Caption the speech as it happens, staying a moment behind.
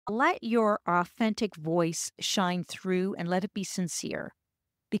Let your authentic voice shine through and let it be sincere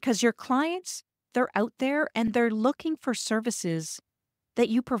because your clients, they're out there and they're looking for services that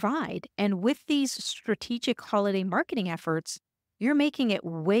you provide. And with these strategic holiday marketing efforts, you're making it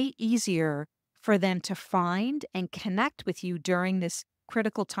way easier for them to find and connect with you during this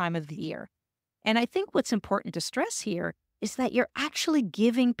critical time of the year. And I think what's important to stress here is that you're actually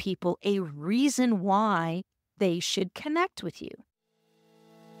giving people a reason why they should connect with you.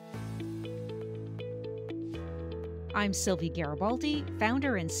 I'm Sylvie Garibaldi,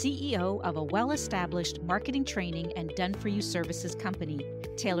 founder and CEO of a well-established marketing training and done-for-you services company,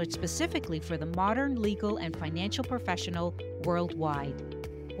 tailored specifically for the modern legal and financial professional worldwide.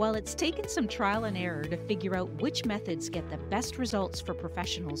 While it's taken some trial and error to figure out which methods get the best results for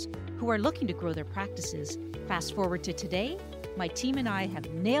professionals who are looking to grow their practices, fast forward to today, my team and I have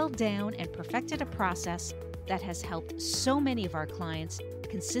nailed down and perfected a process that has helped so many of our clients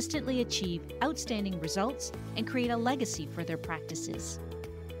consistently achieve outstanding results and create a legacy for their practices.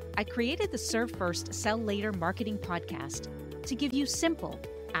 I created the Serve First, Sell Later marketing podcast to give you simple,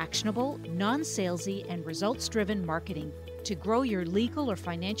 actionable, non-salesy, and results-driven marketing to grow your legal or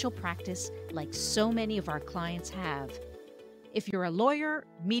financial practice like so many of our clients have. If you're a lawyer,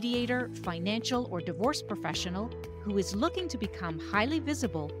 mediator, financial, or divorce professional who is looking to become highly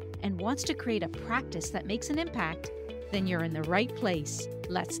visible and wants to create a practice that makes an impact, then you're in the right place.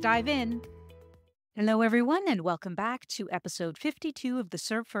 Let's dive in. Hello, everyone, and welcome back to episode 52 of the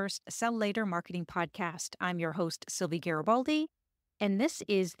Serve First, Sell Later marketing podcast. I'm your host, Sylvie Garibaldi, and this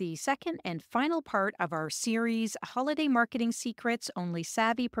is the second and final part of our series, Holiday Marketing Secrets Only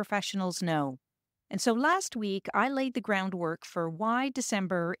Savvy Professionals Know. And so last week, I laid the groundwork for why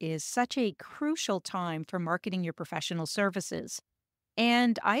December is such a crucial time for marketing your professional services.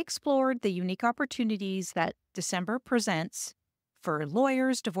 And I explored the unique opportunities that December presents for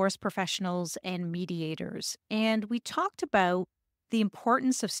lawyers, divorce professionals, and mediators. And we talked about the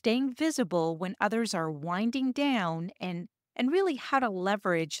importance of staying visible when others are winding down and really how to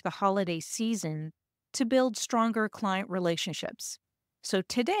leverage the holiday season to build stronger client relationships. So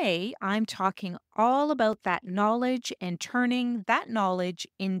today, I'm talking all about that knowledge and turning that knowledge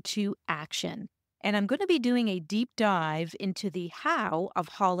into action. And I'm going to be doing a deep dive into the how of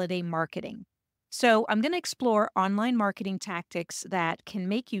holiday marketing. So I'm going to explore online marketing tactics that can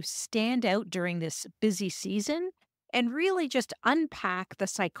make you stand out during this busy season and really just unpack the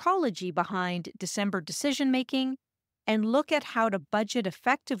psychology behind December decision-making and look at how to budget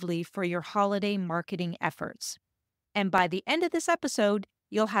effectively for your holiday marketing efforts. And by the end of this episode,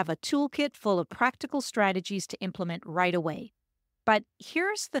 you'll have a toolkit full of practical strategies to implement right away. But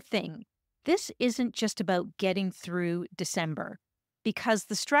here's the thing. This isn't just about getting through December, because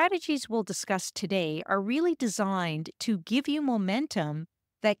the strategies we'll discuss today are really designed to give you momentum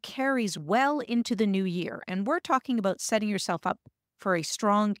that carries well into the new year. And we're talking about setting yourself up for a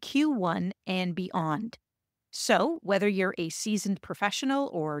strong Q1 and beyond. So whether you're a seasoned professional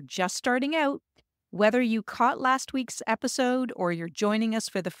or just starting out, whether you caught last week's episode or you're joining us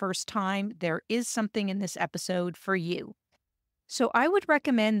for the first time, there is something in this episode for you. So I would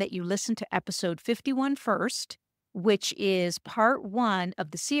recommend that you listen to episode 51 first, which is part 1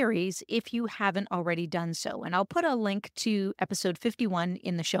 of the series if you haven't already done so. And I'll put a link to episode 51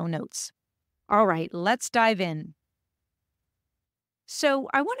 in the show notes. All right, let's dive in. So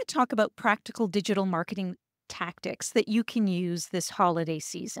I want to talk about practical digital marketing tactics that you can use this holiday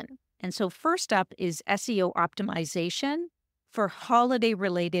season. And so first up is SEO optimization for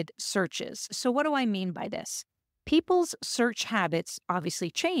holiday-related searches. So what do I mean by this? People's search habits obviously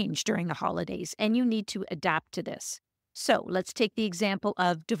change during the holidays, and you need to adapt to this. So let's take the example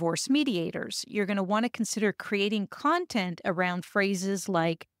of divorce mediators. You're going to want to consider creating content around phrases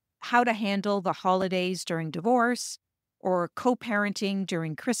like how to handle the holidays during divorce or co-parenting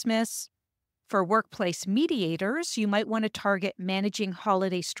during Christmas. For workplace mediators, you might want to target managing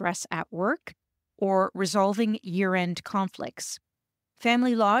holiday stress at work or resolving year-end conflicts.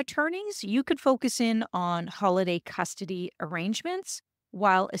 Family law attorneys, you could focus in on holiday custody arrangements,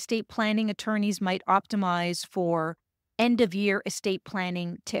 while estate planning attorneys might optimize for end-of-year estate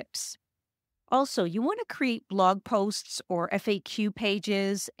planning tips. Also, you want to create blog posts or FAQ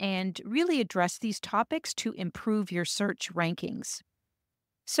pages and really address these topics to improve your search rankings.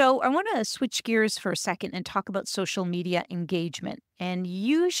 So I want to switch gears for a second and talk about social media engagement. And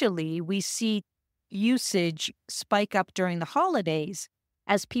usually we see usage spike up during the holidays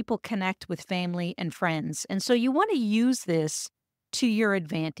as people connect with family and friends. And so you want to use this to your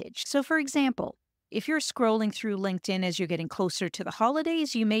advantage. So for example, if you're scrolling through LinkedIn as you're getting closer to the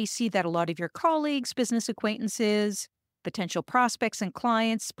holidays, you may see that a lot of your colleagues, business acquaintances, potential prospects and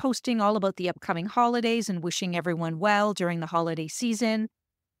clients, posting all about the upcoming holidays and wishing everyone well during the holiday season.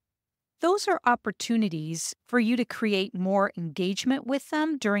 Those are opportunities for you to create more engagement with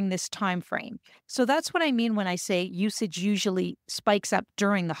them during this time frame. So that's what I mean when I say usage usually spikes up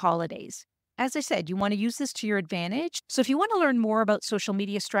during the holidays. As I said, you want to use this to your advantage. So if you want to learn more about social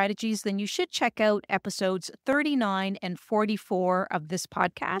media strategies, then you should check out episodes 39 and 44 of this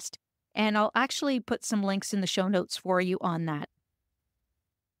podcast. And I'll actually put some links in the show notes for you on that.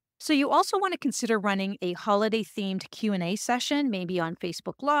 So you also want to consider running a holiday-themed Q&A session, maybe on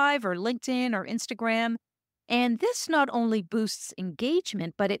Facebook Live or LinkedIn or Instagram. And this not only boosts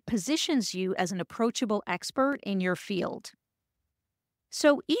engagement, but it positions you as an approachable expert in your field.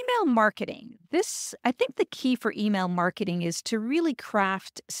 So email marketing. I think the key for email marketing is to really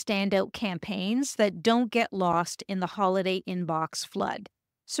craft standout campaigns that don't get lost in the holiday inbox flood.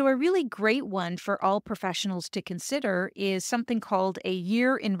 So a really great one for all professionals to consider is something called a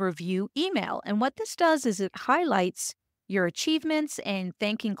year in review email. And what this does is it highlights your achievements and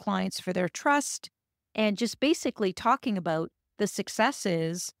thanking clients for their trust and just basically talking about the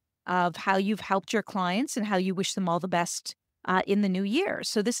successes of how you've helped your clients and how you wish them all the best in the new year.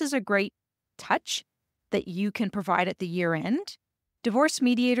 So this is a great touch that you can provide at the year end. Divorce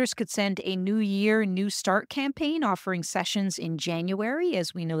mediators could send a New Year, New Start campaign offering sessions in January,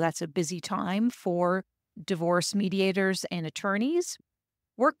 as we know that's a busy time for divorce mediators and attorneys.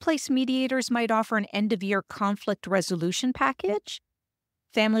 Workplace mediators might offer an end-of-year conflict resolution package.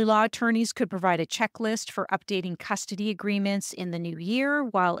 Family law attorneys could provide a checklist for updating custody agreements in the new year,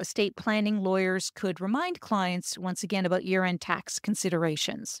 while estate planning lawyers could remind clients once again about year-end tax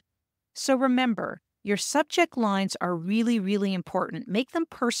considerations. So remember, your subject lines are really, really important. Make them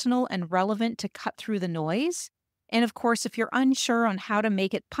personal and relevant to cut through the noise. And of course, if you're unsure on how to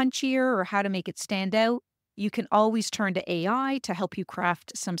make it punchier or how to make it stand out, you can always turn to AI to help you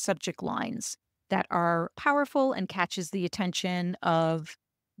craft some subject lines that are powerful and catches the attention of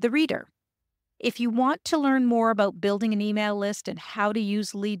the reader. If you want to learn more about building an email list and how to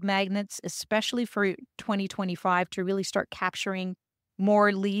use lead magnets, especially for 2025 to really start capturing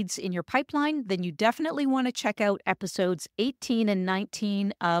more leads in your pipeline, then you definitely want to check out episodes 18 and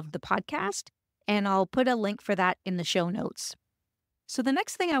 19 of the podcast, and I'll put a link for that in the show notes. So the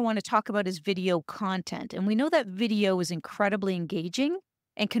next thing I want to talk about is video content, and we know that video is incredibly engaging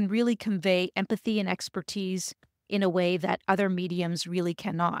and can really convey empathy and expertise in a way that other mediums really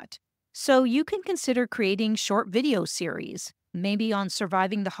cannot. So you can consider creating short video series, maybe on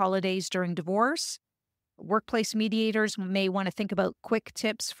surviving the holidays during divorce. Workplace mediators may want to think about quick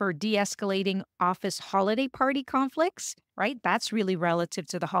tips for de-escalating office holiday party conflicts, right? That's really relative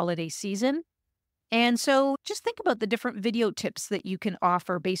to the holiday season. And so just think about the different video tips that you can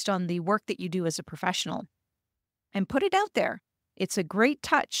offer based on the work that you do as a professional and put it out there. It's a great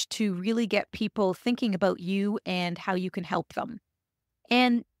touch to really get people thinking about you and how you can help them.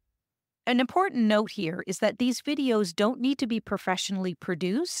 And an important note here is that these videos don't need to be professionally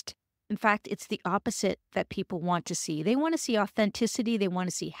produced. In fact, it's the opposite that people want to see. They want to see authenticity, they want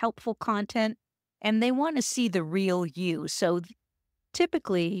to see helpful content, and they want to see the real you. So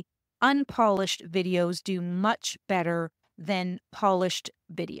typically, unpolished videos do much better than polished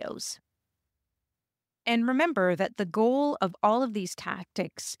videos. And remember that the goal of all of these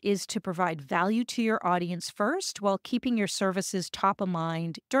tactics is to provide value to your audience first while keeping your services top of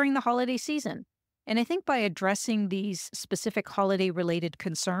mind during the holiday season. And I think by addressing these specific holiday-related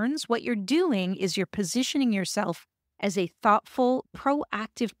concerns, what you're doing is you're positioning yourself as a thoughtful,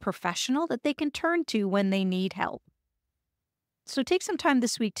 proactive professional that they can turn to when they need help. So take some time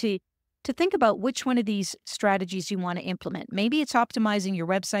this week to think about which one of these strategies you want to implement. Maybe it's optimizing your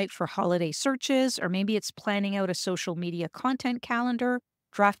website for holiday searches, or maybe it's planning out a social media content calendar,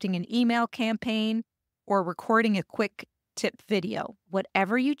 drafting an email campaign, or recording a quick tip video.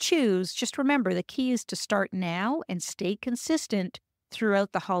 Whatever you choose, just remember the key is to start now and stay consistent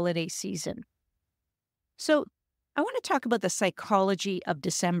throughout the holiday season. So I want to talk about the psychology of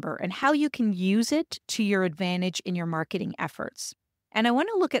December and how you can use it to your advantage in your marketing efforts. And I want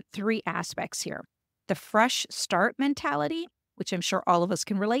to look at three aspects here: the fresh start mentality, which I'm sure all of us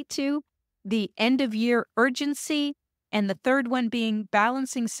can relate to, the end of year urgency, and the third one being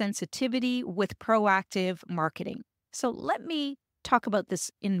balancing sensitivity with proactive marketing. So let me talk about this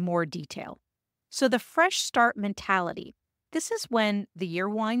in more detail. So the fresh start mentality, this is when the year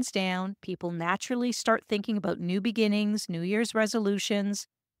winds down, people naturally start thinking about new beginnings, New Year's resolutions.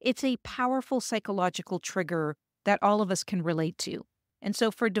 It's a powerful psychological trigger that all of us can relate to. And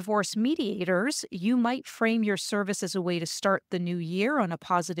so for divorce mediators, you might frame your service as a way to start the new year on a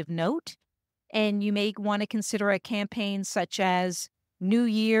positive note. And you may want to consider a campaign such as New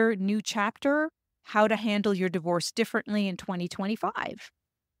Year, New Chapter, how to handle your divorce differently in 2025.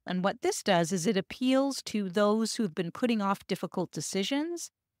 And what this does is it appeals to those who've been putting off difficult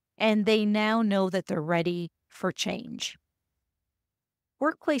decisions, and they now know that they're ready for change.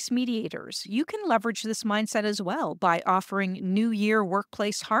 Workplace mediators, you can leverage this mindset as well by offering New Year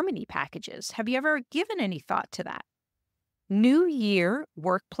workplace harmony packages. Have you ever given any thought to that? New Year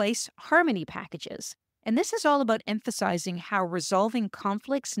workplace harmony packages. And this is all about emphasizing how resolving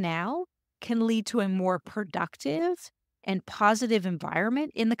conflicts now can lead to a more productive and positive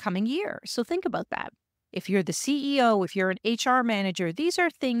environment in the coming year. So think about that. If you're the CEO, if you're an HR manager, these are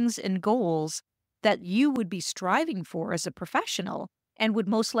things and goals that you would be striving for as a professional and would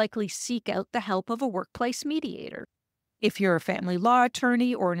most likely seek out the help of a workplace mediator. If you're a family law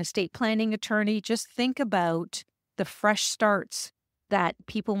attorney or an estate planning attorney, just think about the fresh starts that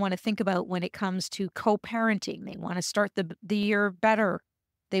people want to think about when it comes to co-parenting. They want to start the year better.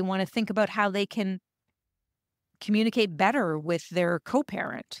 They want to think about how they can communicate better with their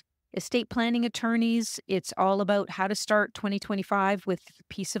co-parent. Estate planning attorneys, it's all about how to start 2025 with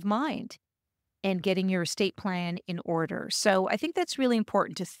peace of mind and getting your estate plan in order. So I think that's really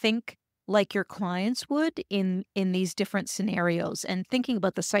important to think like your clients would in these different scenarios and thinking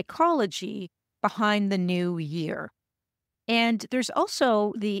about the psychology behind the new year. And there's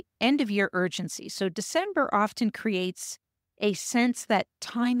also the end of year urgency. So December often creates a sense that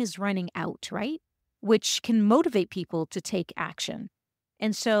time is running out, right? Which can motivate people to take action.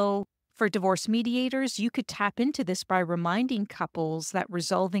 And so for divorce mediators, you could tap into this by reminding couples that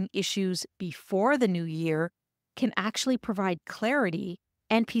resolving issues before the new year can actually provide clarity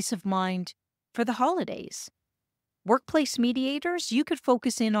and peace of mind for the holidays. Workplace mediators, you could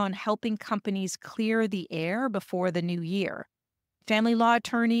focus in on helping companies clear the air before the new year. Family law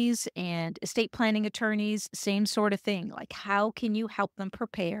attorneys and estate planning attorneys, same sort of thing. Like, how can you help them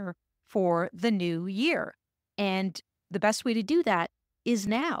prepare for the new year? And the best way to do that is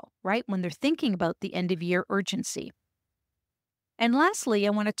now, right? When they're thinking about the end of year urgency. And lastly,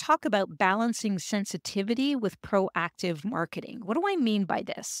 I want to talk about balancing sensitivity with proactive marketing. What do I mean by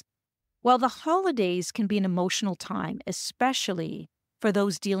this? Well, the holidays can be an emotional time, especially for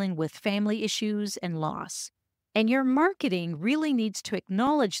those dealing with family issues and loss. And your marketing really needs to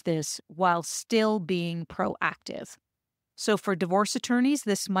acknowledge this while still being proactive. So for divorce attorneys,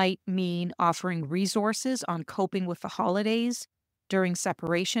 this might mean offering resources on coping with the holidays during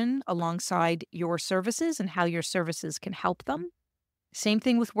separation alongside your services and how your services can help them. Same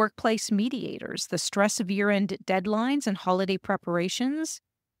thing with workplace mediators. The stress of year-end deadlines and holiday preparations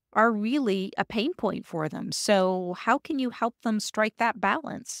are really a pain point for them. So how can you help them strike that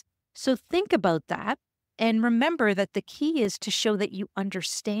balance? So think about that and remember that the key is to show that you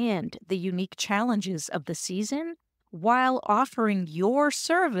understand the unique challenges of the season while offering your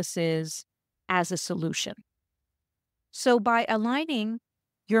services as a solution. So by aligning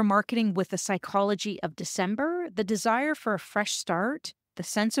your marketing with the psychology of December, the desire for a fresh start, the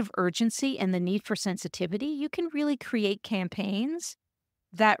sense of urgency, and the need for sensitivity, you can really create campaigns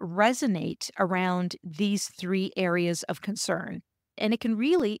that resonate around these three areas of concern. And it can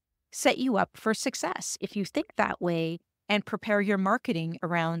really set you up for success if you think that way and prepare your marketing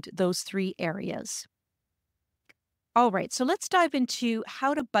around those three areas. All right, so let's dive into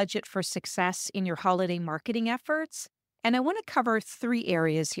how to budget for success in your holiday marketing efforts. And I want to cover three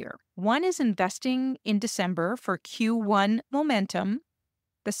areas here. One is investing in December for Q1 momentum.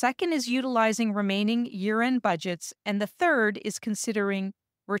 The second is utilizing remaining year-end budgets. And the third is considering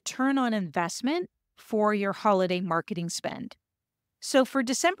return on investment for your holiday marketing spend. So for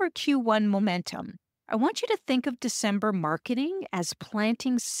December Q1 momentum, I want you to think of December marketing as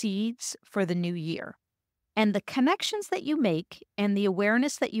planting seeds for the new year. And the connections that you make and the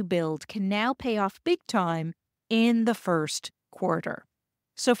awareness that you build can now pay off big time in the first quarter.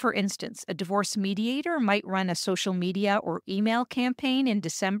 So for instance, a divorce mediator might run a social media or email campaign in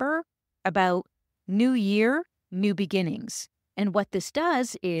December about new year, new beginnings. And what this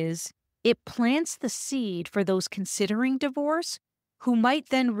does is it plants the seed for those considering divorce who might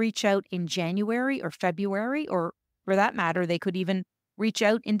then reach out in January or February, or for that matter, they could even reach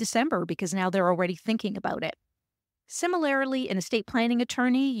out in December because now they're already thinking about it. Similarly, an estate planning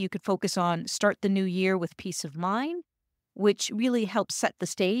attorney, you could focus on start the new year with peace of mind, which really helps set the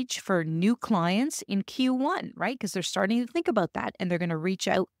stage for new clients in Q1, right? Because they're starting to think about that and they're going to reach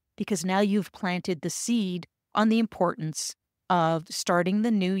out because now you've planted the seed on the importance of starting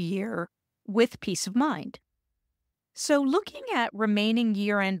the new year with peace of mind. So looking at remaining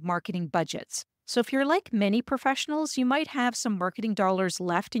year-end marketing budgets. So, if you're like many professionals, you might have some marketing dollars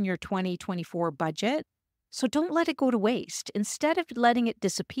left in your 2024 budget. So, don't let it go to waste. Instead of letting it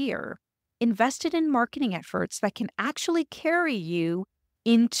disappear, invest it in marketing efforts that can actually carry you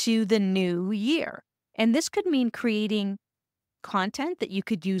into the new year. And this could mean creating content that you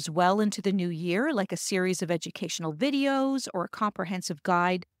could use well into the new year, like a series of educational videos or a comprehensive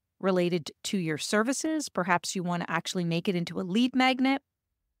guide related to your services. Perhaps you want to actually make it into a lead magnet.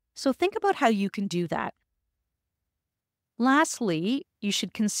 So think about how you can do that. Lastly, you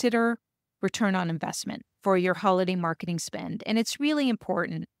should consider return on investment for your holiday marketing spend. And it's really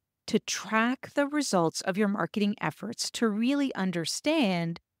important to track the results of your marketing efforts to really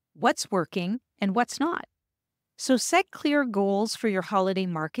understand what's working and what's not. So set clear goals for your holiday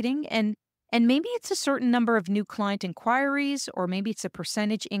marketing and maybe it's a certain number of new client inquiries, or maybe it's a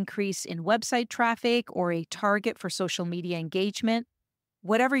percentage increase in website traffic or a target for social media engagement.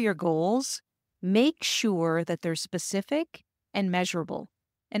 Whatever your goals, make sure that they're specific and measurable.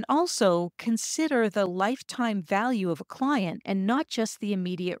 And also consider the lifetime value of a client and not just the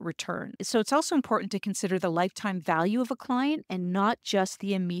immediate return. So it's also important to consider the lifetime value of a client and not just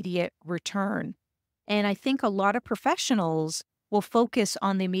the immediate return. And I think a lot of professionals will focus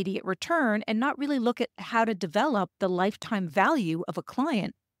on the immediate return and not really look at how to develop the lifetime value of a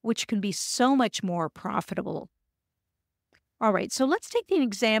client, which can be so much more profitable. All right, so let's take the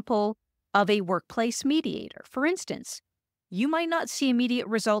example of a workplace mediator. For instance, you might not see immediate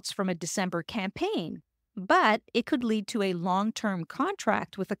results from a December campaign, but it could lead to a long-term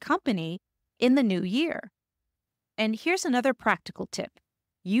contract with a company in the new year. And here's another practical tip.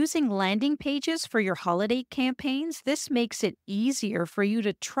 Using landing pages for your holiday campaigns, this makes it easier for you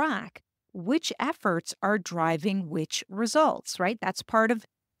to track which efforts are driving which results, right? That's part of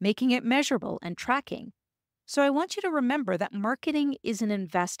making it measurable and tracking. So I want you to remember that marketing is an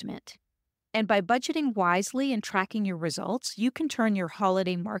investment. And by budgeting wisely and tracking your results, you can turn your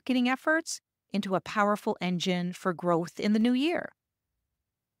holiday marketing efforts into a powerful engine for growth in the new year.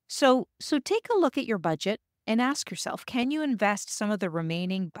 So take a look at your budget and ask yourself, can you invest some of the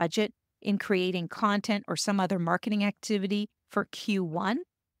remaining budget in creating content or some other marketing activity for Q1?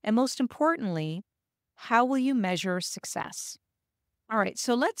 And most importantly, how will you measure success? All right,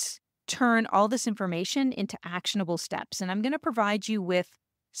 so let's turn all this information into actionable steps. And I'm going to provide you with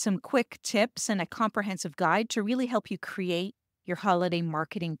some quick tips and a comprehensive guide to really help you create your holiday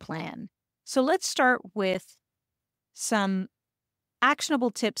marketing plan. So let's start with some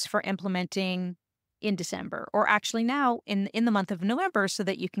actionable tips for implementing in December, or actually now in the month of November, so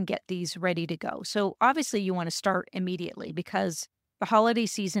that you can get these ready to go. So obviously you want to start immediately because the holiday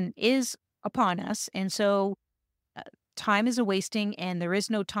season is upon us. And so time is a wasting and there is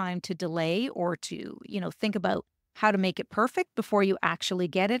no time to delay or to, think about how to make it perfect before you actually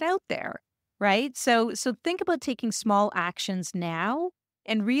get it out there, right? So think about taking small actions now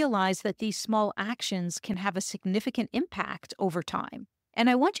and realize that these small actions can have a significant impact over time. And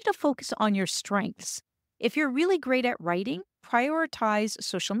I want you to focus on your strengths. If you're really great at writing, prioritize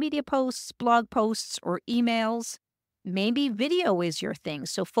social media posts, blog posts, or emails. Maybe video is your thing,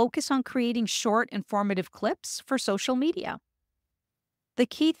 so focus on creating short, informative clips for social media. The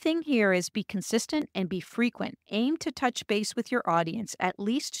key thing here is be consistent and be frequent. Aim to touch base with your audience at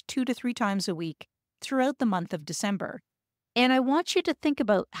least 2 to 3 times a week throughout the month of December. And I want you to think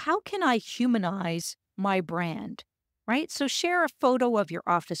about, how can I humanize my brand, right? So share a photo of your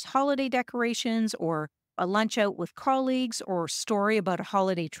office holiday decorations or a lunch out with colleagues or a story about a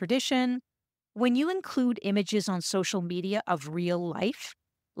holiday tradition. When you include images on social media of real life,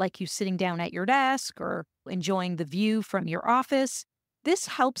 like you sitting down at your desk or enjoying the view from your office, this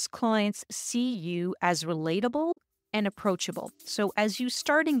helps clients see you as relatable and approachable. So as you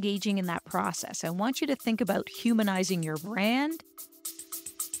start engaging in that process, I want you to think about humanizing your brand.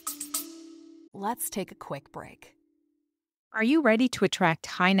 Let's take a quick break. Are you ready to attract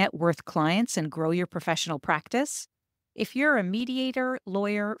high net worth clients and grow your professional practice? If you're a mediator,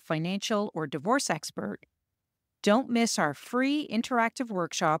 lawyer, financial, or divorce expert, don't miss our free interactive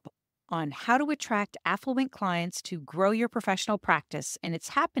workshop on how to attract affluent clients to grow your professional practice. And it's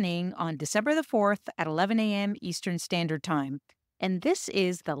happening on December the 4th at 11 a.m. Eastern Standard Time. And this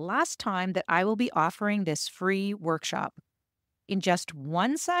is the last time that I will be offering this free workshop. In just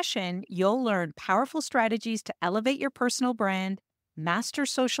one session, you'll learn powerful strategies to elevate your personal brand, master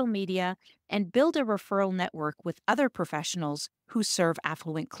social media, and build a referral network with other professionals who serve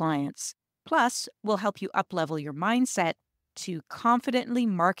affluent clients. Plus, we'll help you uplevel your mindset to confidently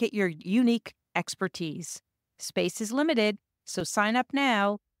market your unique expertise. Space is limited, so sign up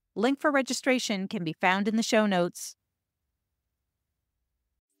now. Link for registration can be found in the show notes.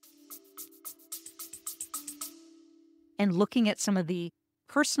 and looking at some of the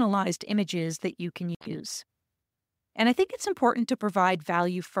personalized images that you can use. And I think it's important to provide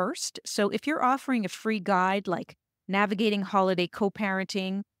value first. So if you're offering a free guide like navigating holiday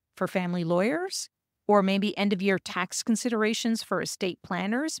co-parenting for family lawyers, or maybe end of year tax considerations for estate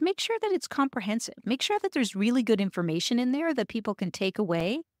planners, make sure that it's comprehensive. Make sure that there's really good information in there that people can take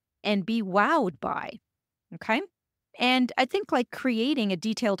away and be wowed by. Okay. And I think like creating a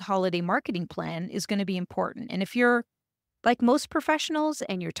detailed holiday marketing plan is going to be important. And if you're like most professionals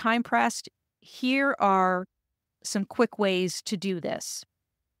and you're time pressed, here are some quick ways to do this.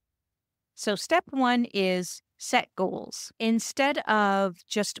 So step one is set goals. Instead of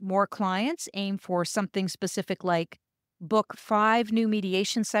just more clients, aim for something specific like book 5 new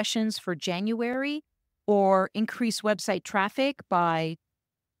mediation sessions for January or increase website traffic by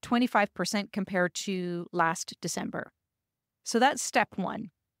 25% compared to last December. So that's step one.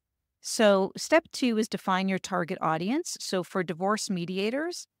 So step two is define your target audience. So for divorce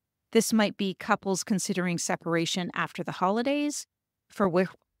mediators, this might be couples considering separation after the holidays.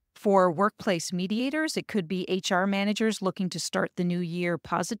 For workplace mediators, it could be HR managers looking to start the new year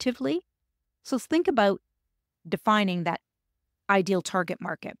positively. So think about defining that ideal target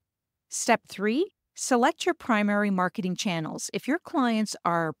market. Step three, select your primary marketing channels. If your clients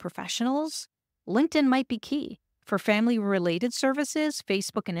are professionals, LinkedIn might be key. For family-related services,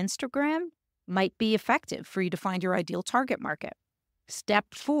 Facebook and Instagram might be effective for you to find your ideal target market. Step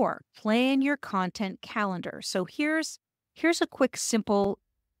four, plan your content calendar. So here's a quick, simple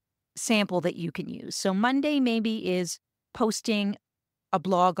sample that you can use. So Monday maybe is posting a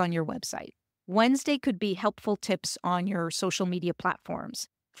blog on your website. Wednesday could be helpful tips on your social media platforms.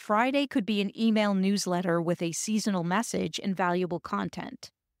 Friday could be an email newsletter with a seasonal message and valuable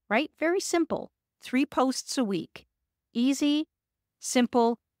content, right? Very simple. 3 posts a week. Easy,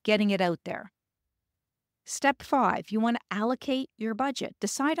 simple, getting it out there. Step 5, you want to allocate your budget.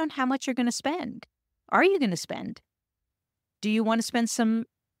 Decide on how much you're going to spend. Are you going to spend? Do you want to spend some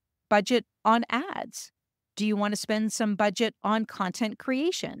budget on ads? Do you want to spend some budget on content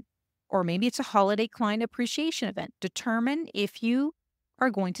creation? Or maybe it's a holiday client appreciation event. Determine if you are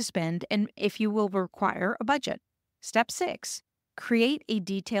going to spend and if you will require a budget. Step 6, create a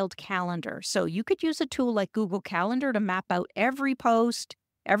detailed calendar. So you could use a tool like Google Calendar to map out every post,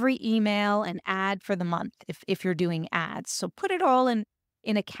 every email and ad for the month if you're doing ads. So put it all in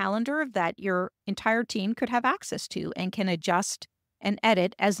a calendar that your entire team could have access to and can adjust and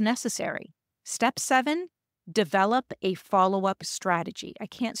edit as necessary. Step 7, develop a follow-up strategy. I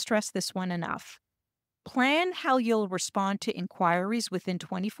can't stress this one enough. Plan how you'll respond to inquiries within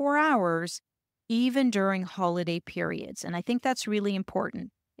 24 hours, even during holiday periods. And I think that's really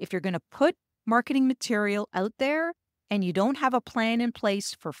important. If you're going to put marketing material out there and you don't have a plan in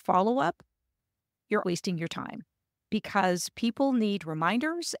place for follow-up, you're wasting your time because people need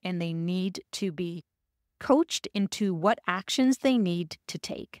reminders and they need to be coached into what actions they need to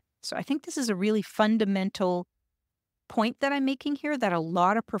take. So I think this is a really fundamental point that I'm making here that a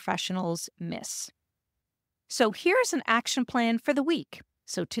lot of professionals miss. So here's an action plan for the week.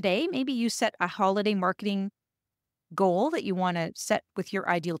 So today, maybe you set a holiday marketing goal that you want to set with your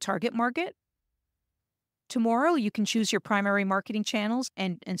ideal target market. Tomorrow, you can choose your primary marketing channels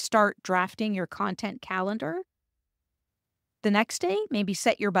and start drafting your content calendar. The next day, maybe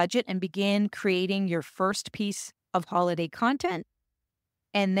set your budget and begin creating your first piece of holiday content.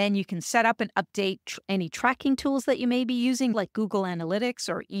 And then you can set up and update any tracking tools that you may be using, like Google Analytics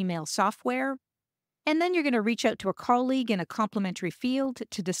or email software. And then you're going to reach out to a colleague in a complementary field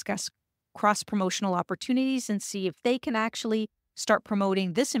to discuss cross-promotional opportunities and see if they can actually start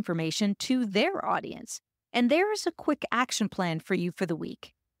promoting this information to their audience. And there is a quick action plan for you for the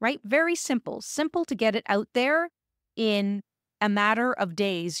week, right? Very simple to get it out there. In a matter of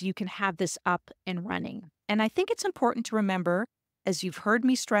days, you can have this up and running. And I think it's important to remember, as you've heard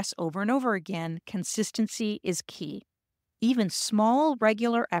me stress over and over again, consistency is key. Even small,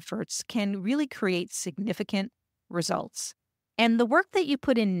 regular efforts can really create significant results. And the work that you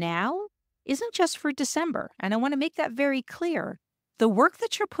put in now isn't just for December. And I want to make that very clear. The work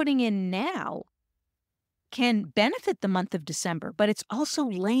that you're putting in now can benefit the month of December, but it's also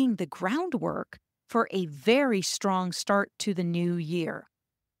laying the groundwork for a very strong start to the new year.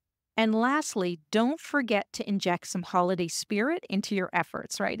 And lastly, don't forget to inject some holiday spirit into your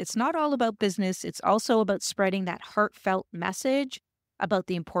efforts, right? It's not all about business. It's also about spreading that heartfelt message about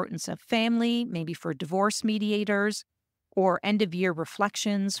the importance of family, maybe for divorce mediators, or end-of-year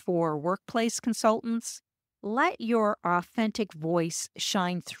reflections for workplace consultants. Let your authentic voice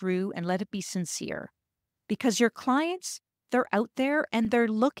shine through and let it be sincere. Because your clients, they're out there and they're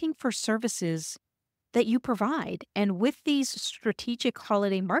looking for services that you provide. And with these strategic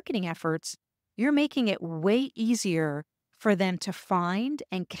holiday marketing efforts, you're making it way easier for them to find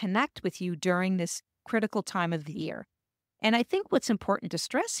and connect with you during this critical time of the year. And I think what's important to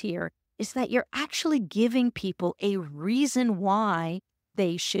stress here is that you're actually giving people a reason why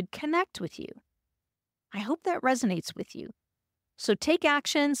they should connect with you. I hope that resonates with you. So take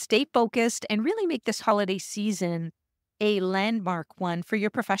action, stay focused, and really make this holiday season a landmark one for your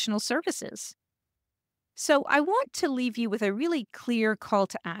professional services. So I want to leave you with a really clear call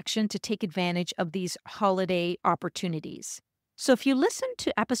to action to take advantage of these holiday opportunities. So if you listen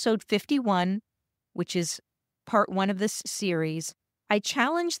to episode 51, which is part one of this series, I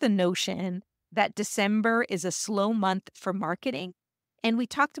challenge the notion that December is a slow month for marketing. And we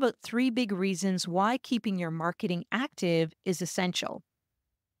talked about 3 big reasons why keeping your marketing active is essential.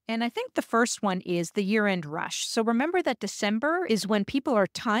 And I think the first one is the year-end rush. So remember that December is when people are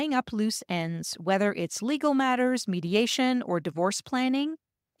tying up loose ends, whether it's legal matters, mediation, or divorce planning.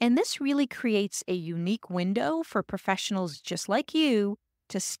 And this really creates a unique window for professionals just like you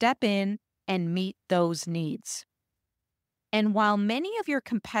to step in and meet those needs. And while many of your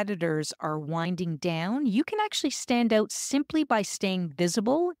competitors are winding down, you can actually stand out simply by staying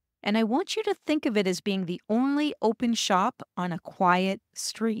visible. And I want you to think of it as being the only open shop on a quiet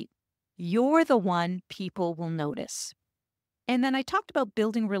street. You're the one people will notice. And then I talked about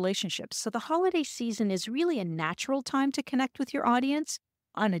building relationships. So the holiday season is really a natural time to connect with your audience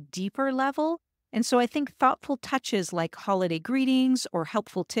on a deeper level. And so I think thoughtful touches like holiday greetings or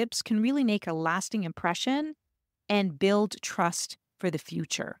helpful tips can really make a lasting impression and build trust for the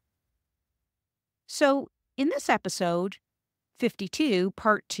future. So in this episode, 52,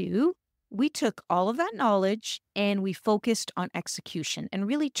 part 2, we took all of that knowledge and we focused on execution and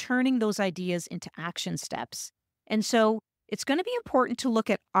really turning those ideas into action steps. And so it's going to be important to look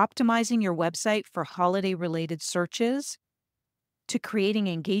at optimizing your website for holiday-related searches, to creating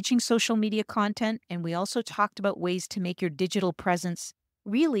engaging social media content, and we also talked about ways to make your digital presence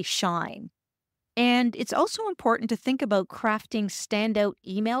really shine. And it's also important to think about crafting standout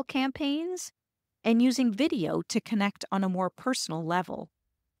email campaigns and using video to connect on a more personal level.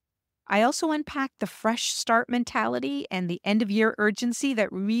 I also unpacked the fresh start mentality and the end-of-year urgency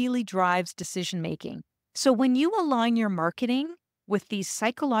that really drives decision-making. So when you align your marketing with these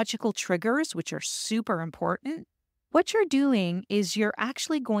psychological triggers, which are super important, what you're doing is you're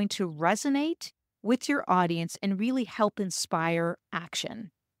actually going to resonate with your audience and really help inspire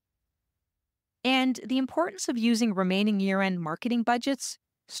action. And the importance of using remaining year-end marketing budgets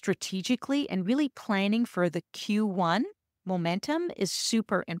strategically and really planning for the Q1 momentum is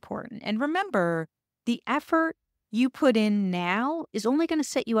super important. And remember, the effort you put in now is only going to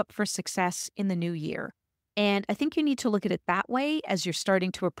set you up for success in the new year. And I think you need to look at it that way as you're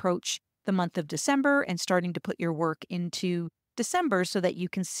starting to approach the month of December and starting to put your work into December so that you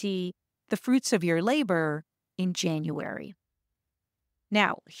can see the fruits of your labor in January.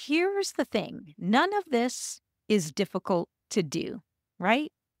 Now, here's the thing. None of this is difficult to do,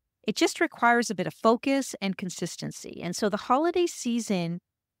 right? It just requires a bit of focus and consistency. And so the holiday season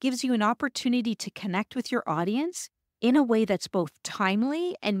gives you an opportunity to connect with your audience in a way that's both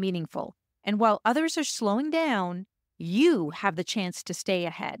timely and meaningful. And while others are slowing down, you have the chance to stay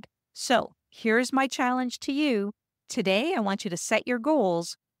ahead. So here's my challenge to you. Today, I want you to set your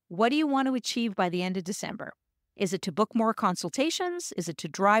goals. What do you want to achieve by the end of December? Is it to book more consultations? Is it to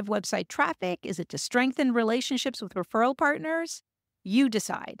drive website traffic? Is it to strengthen relationships with referral partners? You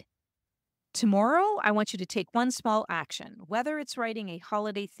decide. Tomorrow, I want you to take one small action, whether it's writing a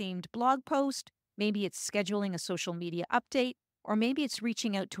holiday-themed blog post, maybe it's scheduling a social media update, or maybe it's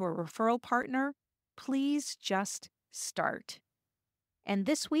reaching out to a referral partner. Please just start. And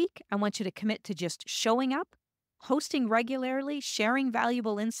this week, I want you to commit to just showing up, hosting regularly, sharing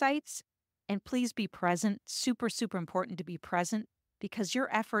valuable insights, and please be present. Super, super important to be present because your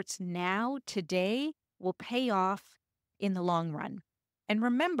efforts now, today, will pay off in the long run. And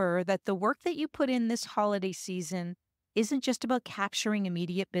remember that the work that you put in this holiday season isn't just about capturing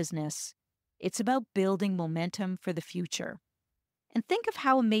immediate business. It's about building momentum for the future. And think of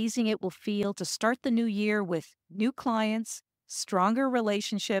how amazing it will feel to start the new year with new clients, stronger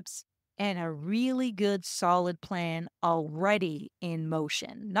relationships, and a really good, solid plan already in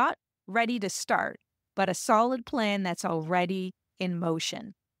motion. Not ready to start, but a solid plan that's already in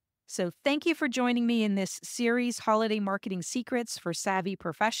motion. So thank you for joining me in this series, Holiday Marketing Secrets for Savvy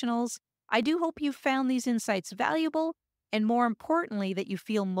Professionals. I do hope you found these insights valuable, and more importantly, that you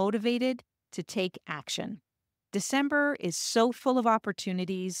feel motivated to take action. December is so full of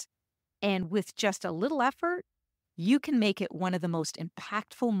opportunities, and with just a little effort, you can make it one of the most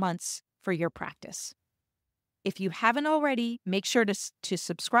impactful months for your practice. If you haven't already, make sure to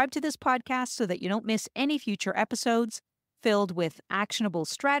subscribe to this podcast so that you don't miss any future episodes filled with actionable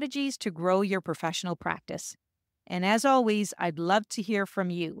strategies to grow your professional practice. And as always, I'd love to hear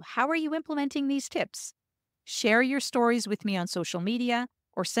from you. How are you implementing these tips? Share your stories with me on social media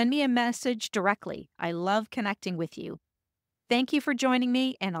or send me a message directly. I love connecting with you. Thank you for joining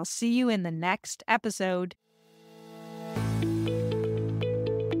me, and I'll see you in the next episode.